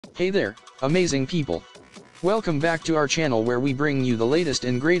Hey there, amazing people. Welcome back to our channel where we bring you the latest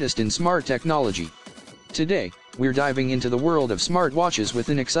and greatest in smart technology. Today, we're diving into the world of smartwatches with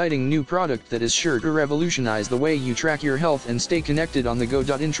an exciting new product that is sure to revolutionize the way you track your health and stay connected on the go.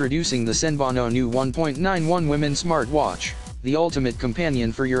 Introducing the SENBONO new 1.91 Women's Smartwatch, the ultimate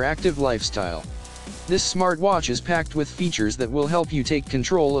companion for your active lifestyle. This smartwatch is packed with features that will help you take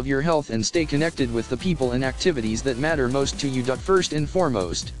control of your health and stay connected with the people and activities that matter most to you. First and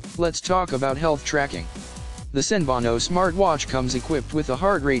foremost, let's talk about health tracking. The SENBONO smartwatch comes equipped with a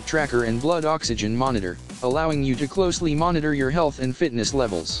heart rate tracker and blood oxygen monitor, allowing you to closely monitor your health and fitness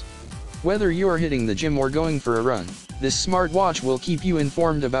levels. Whether you're hitting the gym or going for a run, this smartwatch will keep you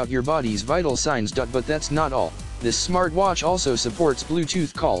informed about your body's vital signs. But that's not all. This smartwatch also supports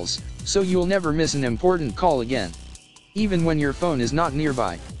Bluetooth calls, so you'll never miss an important call again. Even when your phone is not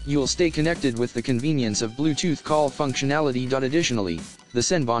nearby, you'll stay connected with the convenience of Bluetooth call functionality. Additionally, the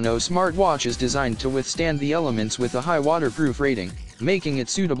SENBONO smartwatch is designed to withstand the elements with a high waterproof rating, making it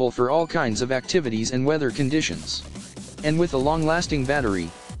suitable for all kinds of activities and weather conditions. And with a long-lasting battery,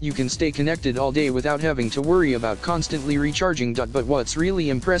 you can stay connected all day without having to worry about constantly recharging. But what's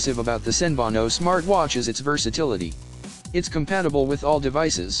really impressive about the SENBONO smartwatch is its versatility. It's compatible with all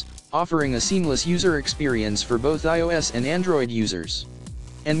devices, offering a seamless user experience for both iOS and Android users.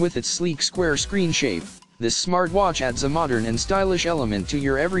 And with its sleek square screen shape, this smartwatch adds a modern and stylish element to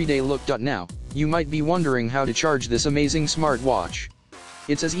your everyday look. Now, you might be wondering how to charge this amazing smartwatch.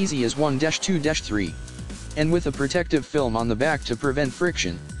 It's as easy as 1-2-3. And with a protective film on the back to prevent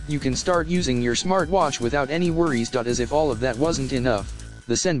friction, you can start using your smartwatch without any worries. As if all of that wasn't enough,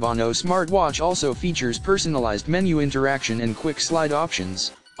 the SENBONO smartwatch also features personalized menu interaction and quick slide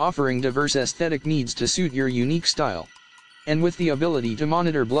options, offering diverse aesthetic needs to suit your unique style. And with the ability to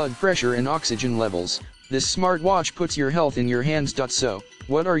monitor blood pressure and oxygen levels, this smartwatch puts your health in your hands. So,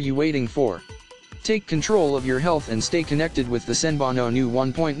 what are you waiting for? Take control of your health and stay connected with the SENBONO new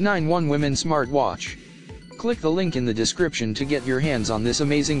 1.91 Women's Smartwatch. Click the link in the description to get your hands on this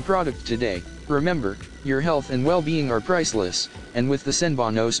amazing product today. Remember, your health and well-being are priceless, and with the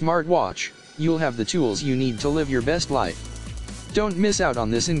SENBONO smartwatch, you'll have the tools you need to live your best life. Don't miss out on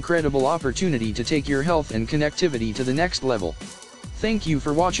this incredible opportunity to take your health and connectivity to the next level. Thank you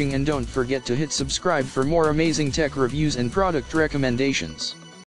for watching, and don't forget to hit subscribe for more amazing tech reviews and product recommendations.